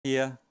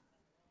here.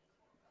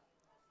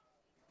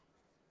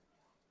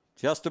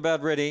 Just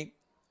about ready.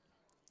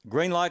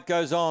 Green light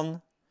goes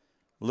on.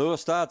 Lure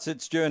starts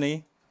its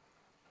journey.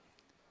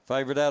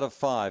 Favourite out of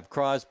 5.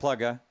 Cries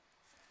Plugger.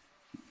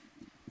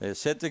 They're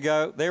set to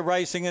go. They're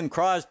racing, and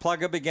Cries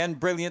Plugger began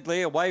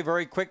brilliantly. Away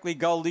very quickly,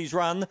 Goldie's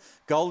Run.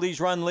 Goldie's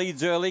Run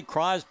leads early.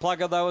 Cries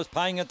Plugger, though, is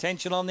paying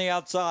attention on the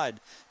outside.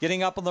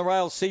 Getting up on the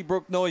rail,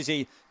 Seabrook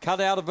Noisy. Cut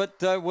out of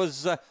it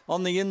was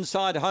on the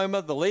inside,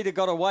 Homer. The leader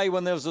got away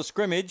when there was a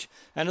scrimmage.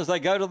 And as they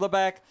go to the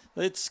back,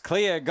 it's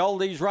clear.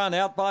 Goldie's Run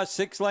out by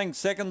 6 lengths.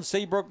 Second,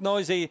 Seabrook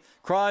Noisy.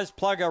 Cries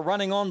Plugger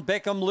running on.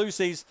 Beckham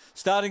Lucy's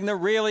starting to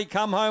really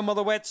come home with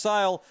a wet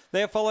sail.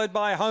 They're followed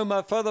by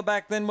Homer. Further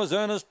back then was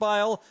Ernest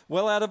Bale.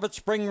 Well out of it,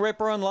 Spring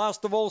Ripper, and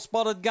last of all,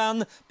 Spotted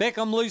Gun.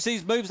 Beckham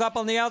Lucy's moves up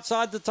on the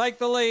outside to take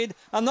the lead.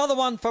 Another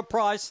one for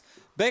Price.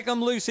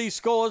 Beckham Lucy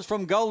scores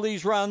from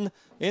Goldie's Run.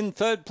 In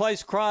third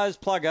place, Cries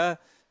Plugger.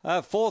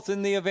 Fourth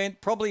in the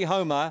event, probably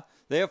Homer.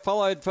 They're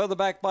followed further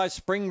back by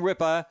Spring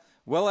Ripper.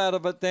 Well out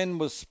of it then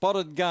was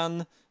Spotted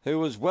Gun, who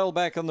was well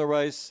back in the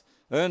race.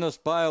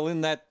 Ernest Bale in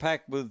that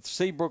pack with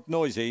Seabrook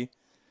Noisy.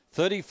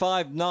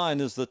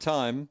 35.9 is the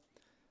time.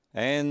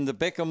 And the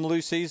Beckham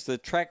Lucy's, the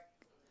track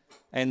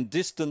and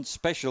distance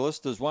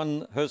specialist, has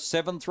won her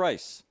 7th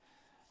race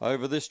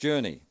over this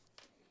journey.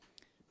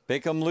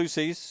 Beckham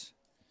Lucy's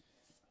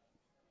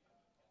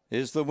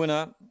is the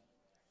winner.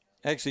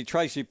 Actually,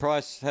 Tracy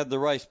Price had the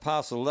race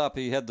parcelled up.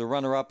 He had the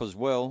runner-up as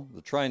well,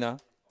 the trainer.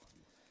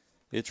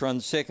 It's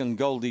run second,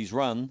 Goldie's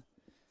Run.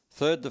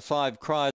 Third to 5, Cries.